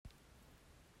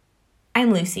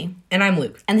I'm Lucy. And I'm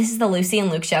Luke. And this is the Lucy and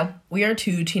Luke Show. We are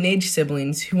two teenage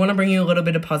siblings who want to bring you a little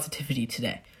bit of positivity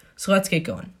today. So let's get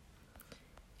going.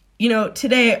 You know,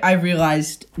 today I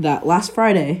realized that last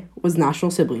Friday was National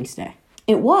Siblings Day.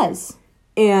 It was.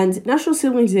 And National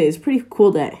Siblings Day is a pretty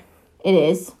cool day. It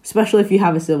is. Especially if you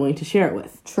have a sibling to share it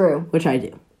with. True. Which I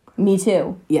do. Me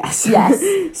too. Yes.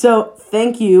 Yes. So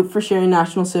thank you for sharing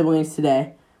National Siblings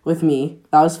Today with me.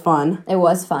 That was fun. It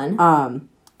was fun.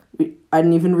 I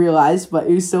didn't even realize, but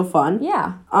it was so fun.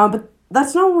 Yeah. But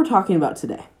that's not what we're talking about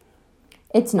today.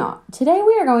 It's not. Today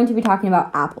we are going to be talking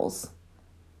about apples.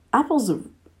 Apples are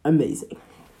amazing.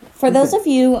 For those of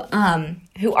you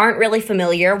who aren't really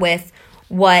familiar with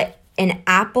what an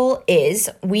apple is,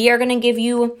 we are going to give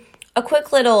you a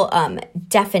quick little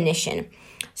definition.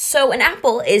 So an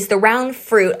apple is the round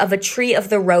fruit of a tree of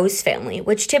the rose family,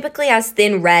 which typically has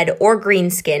thin red or green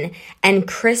skin and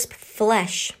crisp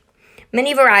flesh.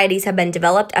 Many varieties have been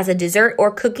developed as a dessert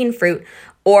or cooking fruit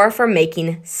or for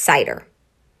making cider.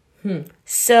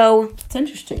 So It's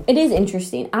interesting. it is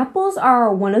interesting. Apples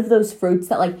are one of those fruits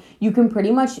that like you can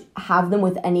pretty much have them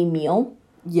with any meal.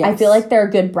 Yes. I feel like they're a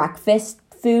good breakfast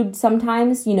food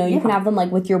sometimes. You know, you can Yeah. have them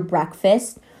like with your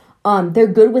breakfast. They're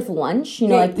good with lunch. You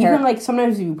know, Yeah, like even like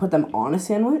sometimes you put them on a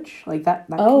sandwich, like that.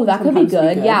 oh, that could be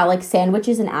sometimes good. Yeah, like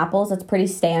sandwiches and apples. That's pretty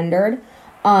standard.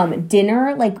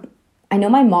 Dinner, like I know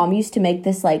my mom used to make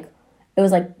this like it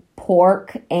was like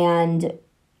pork and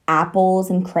apples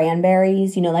and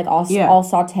cranberries. You know, like all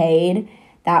sautéed.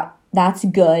 That's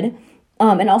good.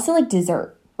 And also like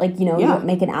dessert. Like you know, you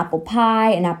make an apple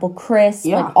pie, an apple crisp,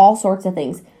 like all sorts of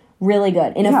things. Really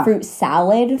good. In a fruit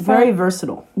salad. Very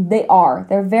versatile. They are.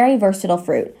 They're very versatile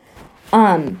fruit.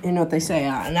 You know what they say,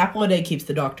 an apple a day keeps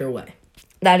the doctor away.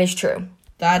 That is true.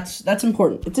 That's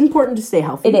important. It's important to stay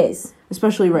healthy. It is.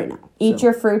 Especially right now. Eat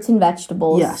your fruits and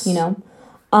vegetables, Yes. you know.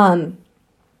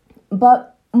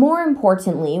 But more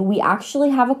importantly, we actually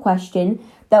have a question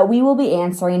that we will be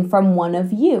answering from one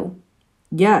of you.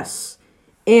 Yes.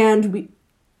 And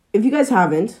if you guys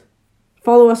haven't,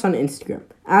 follow us on Instagram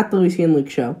at the Lucy and Luke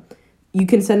Show. You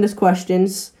can send us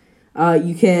questions.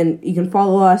 You can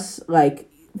follow us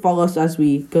as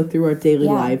we go through our daily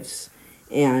lives,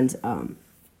 and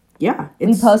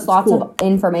we post lots of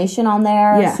information on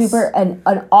there. Yes. Super an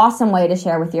awesome way to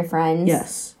share with your friends.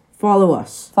 Yes, follow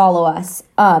us.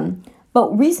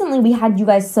 But recently we had you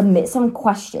guys submit some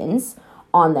questions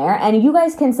on there, and you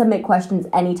guys can submit questions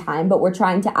anytime, but we're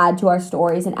trying to add to our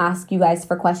stories and ask you guys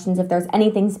for questions if there's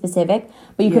anything specific,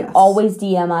 but you can always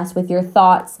DM us with your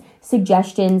thoughts,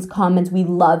 suggestions, comments. We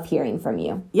love hearing from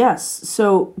you. Yes,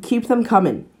 so keep them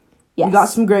coming. Yes. We got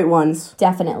some great ones.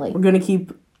 Definitely. We're going to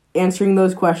keep answering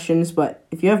those questions, but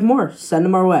if you have more, send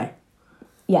them our way.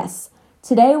 Yes.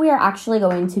 Today we are actually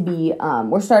going to be,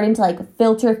 we're starting to like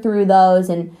filter through those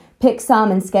and pick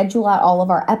some and schedule out all of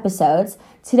our episodes.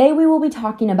 Today we will be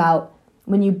talking about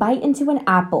when you bite into an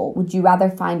apple, would you rather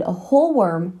find a whole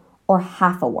worm or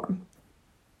half a worm?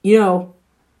 You know,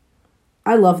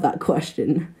 I love that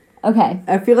question. Okay.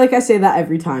 I feel like I say that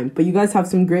every time, but you guys have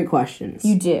some great questions.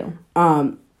 You do.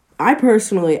 I'd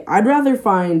rather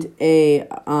find I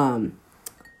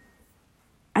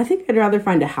think I'd rather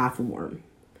find a half a worm.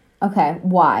 Okay,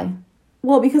 why?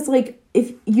 Well, because like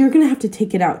if you're gonna have to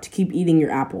take it out to keep eating your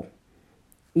apple,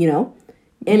 you know?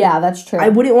 And yeah, that's true. I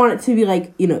wouldn't want it to be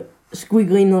like, you know,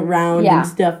 squiggling around and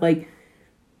stuff like.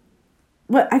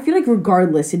 But I feel like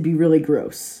regardless, it'd be really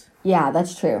gross. Yeah,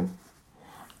 that's true.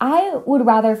 I would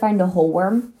rather find a whole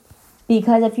worm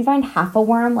because if you find half a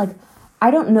worm, like, I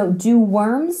don't know,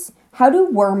 how do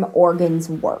worm organs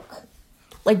work?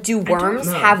 Like, do worms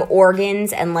have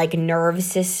organs and, like, nerve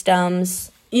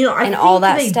systems? You know, I think all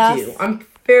that they stuff? do. I'm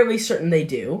fairly certain they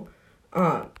do.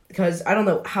 Because I don't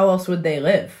know, how else would they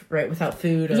live, right? Without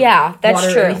food or that's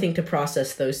water true. or anything to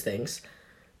process those things.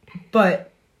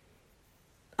 But,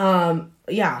 I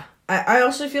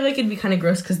also feel like it'd be kind of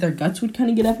gross because their guts would kind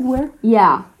of get everywhere.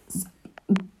 Yeah.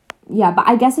 Yeah, but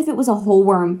I guess if it was a whole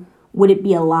worm, would it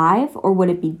be alive or would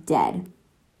it be dead?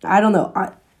 I don't know.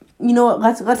 You know what?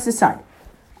 Let's decide.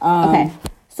 Okay,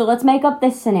 so let's make up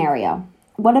this scenario.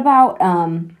 What about,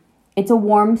 it's a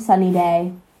warm, sunny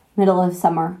day, middle of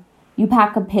summer. You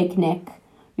pack a picnic.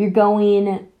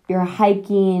 You're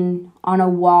hiking on a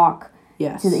walk.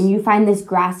 Yes. And you find this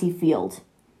grassy field.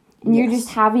 And you're just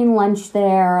having lunch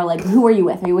there. Like, who are you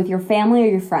with? Are you with your family or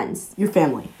your friends? Your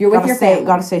family. You're with your family.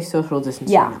 Gotta say social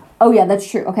distancing. Yeah. Right now. Oh, yeah, that's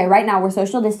true. Okay, right now we're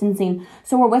social distancing.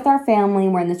 So we're with our family.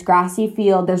 We're in this grassy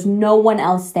field. There's no one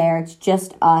else there. It's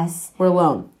just us. We're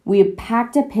alone. We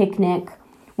packed a picnic.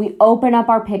 We open up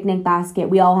our picnic basket.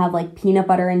 We all have, like, peanut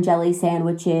butter and jelly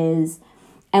sandwiches.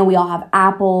 And we all have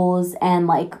apples and,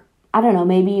 like, I don't know,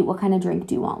 maybe what kind of drink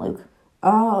do you want, Luke?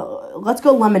 Let's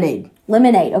go lemonade.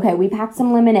 Lemonade. Okay, we packed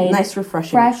some lemonade. Nice,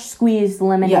 refreshing. Fresh squeezed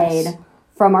lemonade Yes.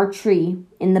 from our tree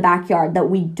in the backyard that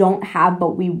we don't have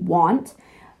but we want.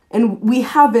 And we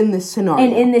have in this scenario.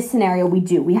 And in this scenario, we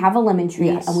do. We have a lemon tree,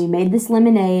 Yes. and we made this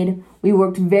lemonade. We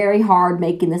worked very hard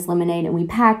making this lemonade, and we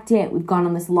packed it. We've gone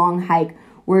on this long hike.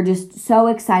 We're just so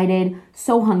excited,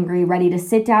 so hungry, ready to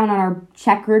sit down on our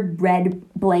checkered red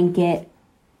blanket,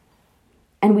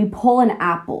 and we pull an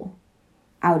apple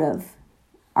out of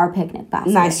our picnic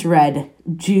basket. Nice red,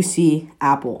 juicy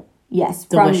apple. Yes.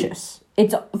 Delicious.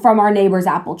 It's from our neighbor's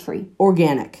apple tree.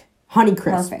 Organic.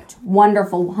 Honeycrisp. Perfect.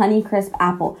 Wonderful. Honeycrisp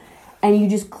apple. And you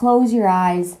just close your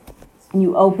eyes and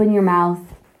you open your mouth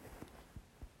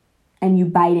and you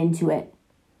bite into it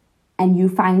and you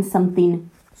find something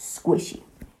squishy.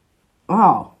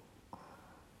 Oh.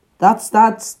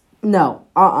 No.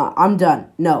 I'm done.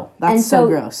 No. That's And so so-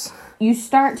 gross. You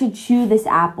start to chew this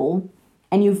apple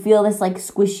and you feel this like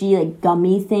squishy, like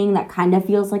gummy thing that kind of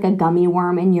feels like a gummy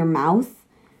worm in your mouth.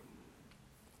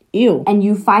 Ew. And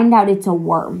you find out it's a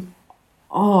worm.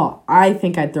 Oh, I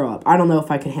think I'd throw up. I don't know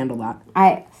if I could handle that.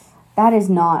 That does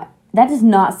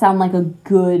not sound like a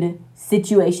good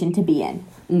situation to be in.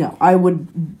 No, I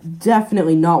would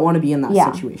definitely not want to be in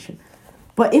that situation.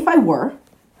 But if I were,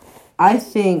 I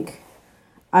think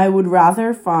I would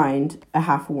rather find a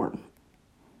half worm.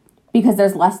 Because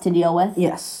there's less to deal with?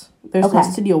 Yes. There's Okay.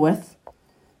 less to deal with.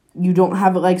 You don't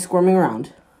have it like squirming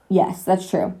around. Yes, that's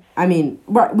true. I mean,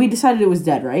 we decided it was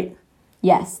dead, right?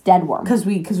 Yes, dead worm. Because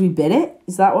we bit it?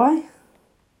 Is that why?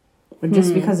 Or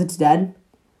just because it's dead?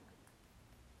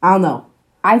 I don't know.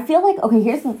 I feel like, okay,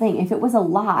 here's the thing. If it was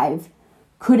alive,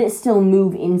 could it still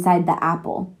move inside the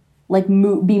apple? Like,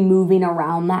 be moving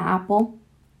around the apple?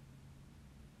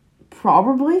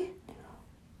 Probably.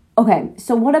 Okay,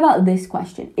 so what about this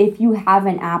question? If you have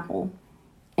an apple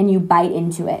and you bite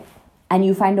into it and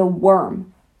you find a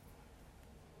worm,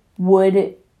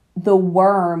 would the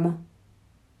worm...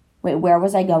 Wait, where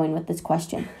was I going with this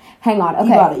question? Hang on.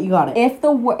 Okay. You got it.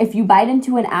 If you bite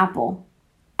into an apple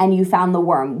and you found the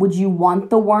worm, would you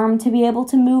want the worm to be able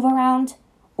to move around?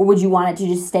 Or would you want it to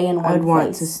just stay in one place? I'd want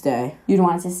it to stay. You'd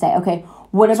want it to stay. Okay.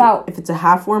 What about... If it's a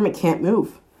half worm, it can't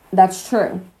move. That's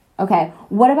true. Okay.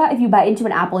 What about if you bite into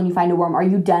an apple and you find a worm? Are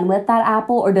you done with that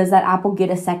apple? Or does that apple get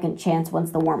a second chance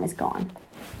once the worm is gone?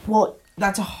 Well,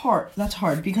 that's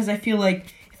hard because I feel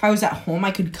like if I was at home,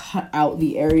 I could cut out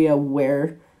the area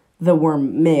where the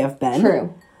worm may have been.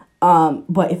 True.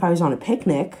 But if I was on a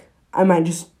picnic, I might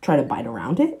just try to bite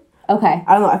around it. Okay.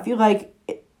 I don't know. I feel like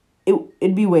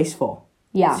it'd be wasteful.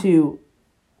 Yeah. To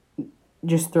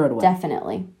just throw it away.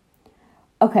 Definitely.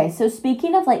 Okay, so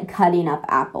speaking of like cutting up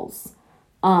apples,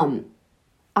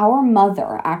 our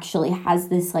mother actually has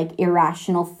this like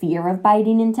irrational fear of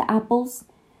biting into apples.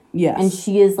 Yes. And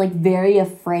she is like very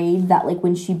afraid that like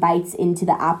when she bites into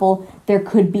the apple, there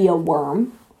could be a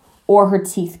worm or her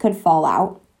teeth could fall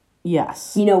out.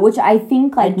 Yes. You know, which I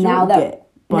think like now that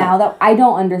I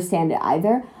don't understand it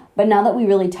either, but now that we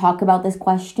really talk about this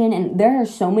question, and there are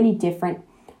so many different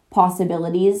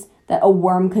possibilities that a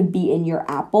worm could be in your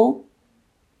apple.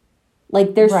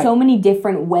 Like, there's so many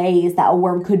different ways that a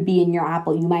worm could be in your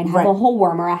apple. You might have a whole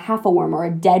worm or a half a worm or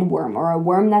a dead worm or a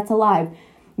worm that's alive.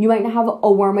 You might have a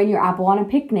worm in your apple on a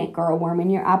picnic or a worm in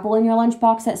your apple in your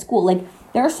lunchbox at school. Like,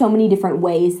 there are so many different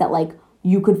ways that, like,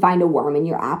 you could find a worm in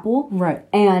your apple. Right.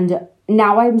 And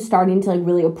now I'm starting to, like,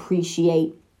 really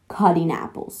appreciate cutting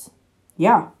apples.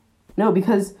 Yeah. No,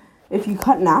 because if you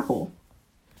cut an apple,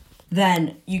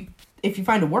 then if you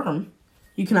find a worm,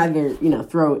 you can either,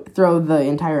 throw the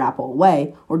entire apple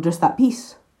away or just that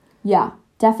piece. Yeah,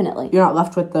 definitely. You're not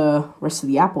left with the rest of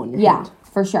the apple in your hand.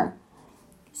 Yeah, for sure.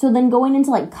 So then going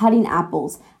into, like, cutting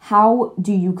apples, how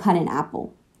do you cut an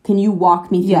apple? Can you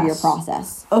walk me through your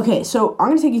process? Okay, so I'm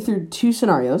going to take you through two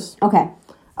scenarios. Okay.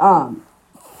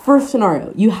 First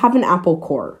scenario, you have an apple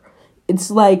core.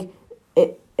 It's like,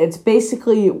 it's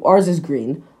basically, ours is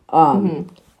green.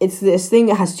 It's this thing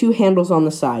that has two handles on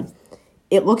the side.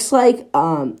 It looks like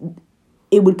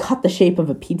it would cut the shape of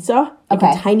a pizza, like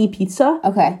a tiny pizza.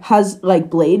 Okay. Has, like,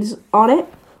 blades on it.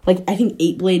 Like, I think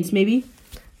 8 blades, maybe.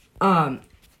 Yeah,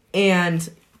 and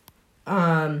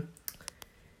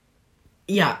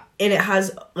it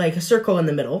has, like, a circle in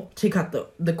the middle to cut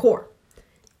the core.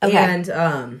 Okay.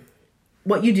 And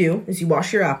what you do is you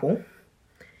wash your apple,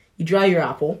 you dry your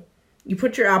apple, you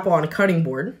put your apple on a cutting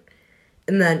board,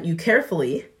 and then you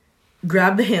carefully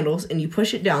grab the handles and you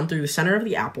push it down through the center of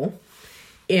the apple,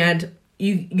 and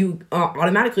you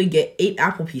automatically get 8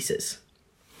 apple pieces.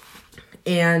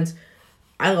 And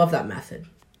I love that method.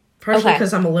 Partially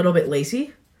because I'm a little bit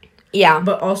lazy. Yeah.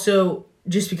 But also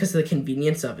just because of the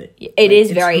convenience of it. It is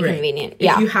it's very great. convenient. If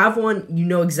Yeah. you have one, you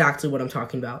know exactly what I'm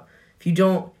talking about. If you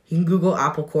don't, you can Google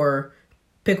Apple Core,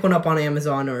 pick one up on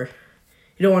Amazon, or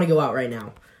you don't want to go out right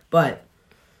now. But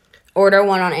Order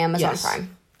one on Amazon yes,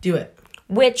 Prime. do it.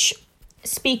 Which,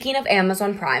 speaking of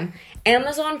Amazon Prime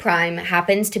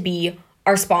happens to be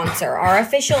our sponsor, our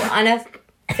official,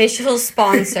 unofficial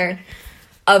sponsor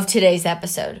of today's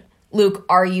episode. Luke,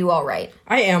 are you all right?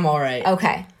 I am all right.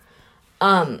 Okay.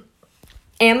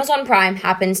 Amazon Prime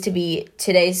happens to be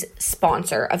today's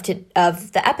sponsor of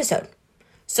the episode.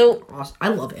 So, Awesome. I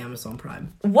love Amazon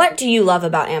Prime. what do you love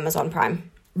about Amazon Prime?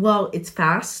 Well, it's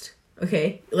fast,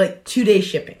 okay? Like, 2-day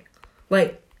shipping.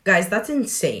 Like, guys, that's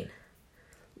insane.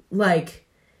 Like,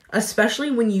 especially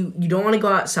when you don't want to go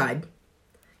outside.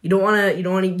 You don't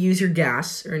want to use your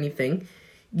gas or anything.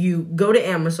 You go to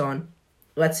Amazon.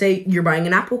 Let's say you're buying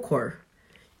an Apple Core.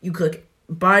 You click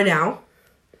buy now.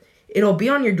 It'll be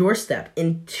on your doorstep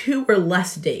in 2 or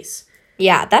less days.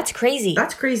 Yeah, that's crazy.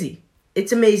 That's crazy.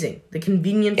 It's amazing. The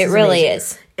convenience It is really amazing.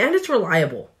 is. And it's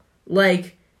reliable.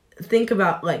 Like, think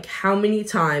about, like, how many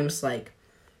times, like,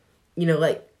 you know,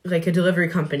 like a delivery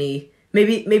company,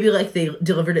 maybe like they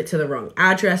delivered it to the wrong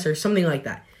address or something like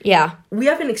that. Yeah. We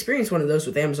haven't experienced one of those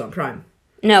with Amazon Prime.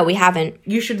 No, we haven't.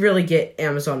 You should really get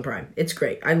Amazon Prime. It's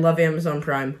great. I love Amazon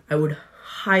Prime. I would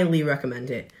highly recommend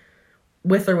it,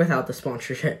 with or without the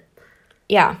sponsorship.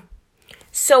 Yeah.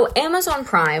 So Amazon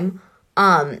Prime,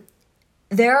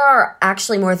 there are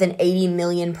actually more than 80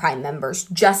 million Prime members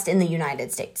just in the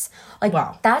United States. Like,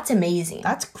 Wow. That's amazing.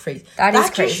 That's crazy. That is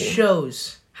just crazy.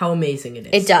 shows how amazing it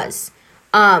is. It does.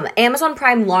 Amazon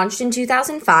Prime launched in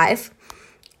 2005,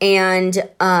 and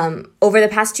over the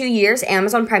past 2 years,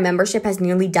 Amazon Prime membership has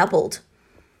nearly doubled.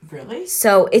 Really?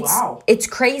 So Wow. it's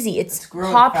crazy. It's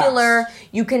growing popular. fast.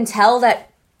 You can tell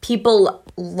that people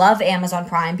love Amazon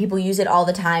Prime. People use it all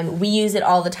the time. We use it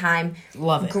all the time.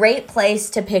 Love it. Great place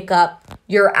to pick up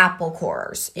your apple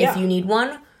cores if Yeah. you need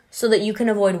one, so that you can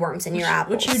avoid worms in your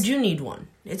apples. Which you do need one.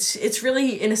 It's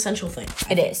really an essential thing.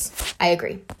 It is. I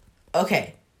agree.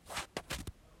 Okay.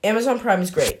 Amazon Prime is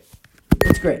great.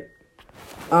 It's great.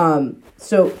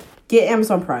 So get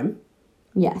Amazon Prime.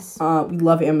 Yes. We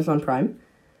love Amazon Prime.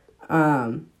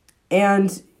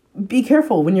 And be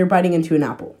careful when you're biting into an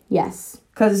apple. Yes.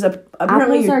 Because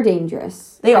apparently Apples are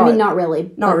dangerous. They I are. mean, not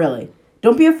really. Not really.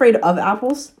 Don't be afraid of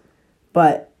apples,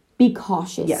 but Be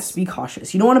cautious. yes, be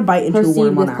cautious. You don't want to bite into a Proceed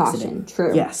worm on with accident. caution.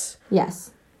 True. Yes.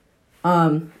 Yes.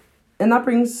 And that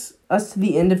brings us to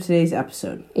the end of today's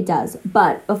episode. It does.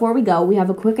 But before we go, we have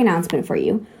a quick announcement for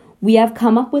you. We have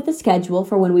come up with a schedule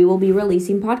for when we will be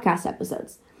releasing podcast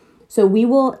episodes. So we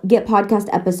will get podcast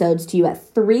episodes to you at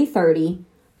 3:30,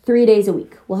 3 days a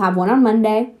week. We'll have one on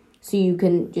Monday, so you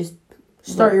can just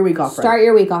Start your week off right. Start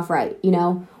your week off right. You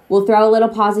know, we'll throw a little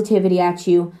positivity at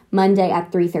you Monday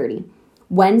at 3:30.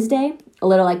 Wednesday, a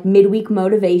little like midweek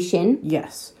motivation.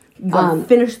 Yes. You gotta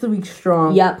finish the week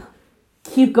strong. Yep,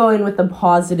 Keep going with the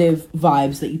positive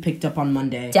vibes that you picked up on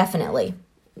Monday. definitely.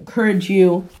 Encourage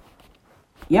you.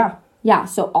 Yeah. Yeah,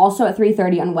 so also at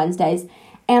 3:30 on Wednesdays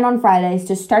and on Fridays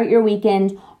to start your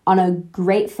weekend on a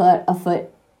great foot, a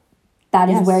foot that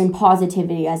is Yes. wearing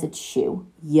positivity as its shoe.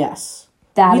 Yes.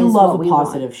 That We is love what a we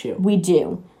positive want. shoe. We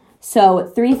do. So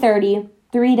 3:30,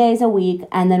 3 days a week,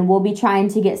 and then we'll be trying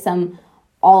to get some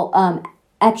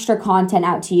extra content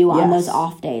out to you on Yes. those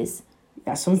off days.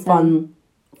 Yeah, some fun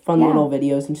yeah. little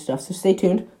videos and stuff. So stay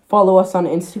tuned. Follow us on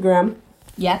Instagram.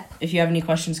 Yep. If you have any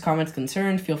questions, comments,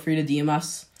 concerns, feel free to DM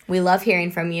us. We love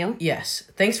hearing from you. Yes.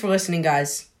 Thanks for listening,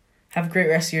 guys. Have a great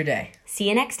rest of your day. See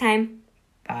you next time.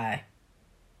 Bye.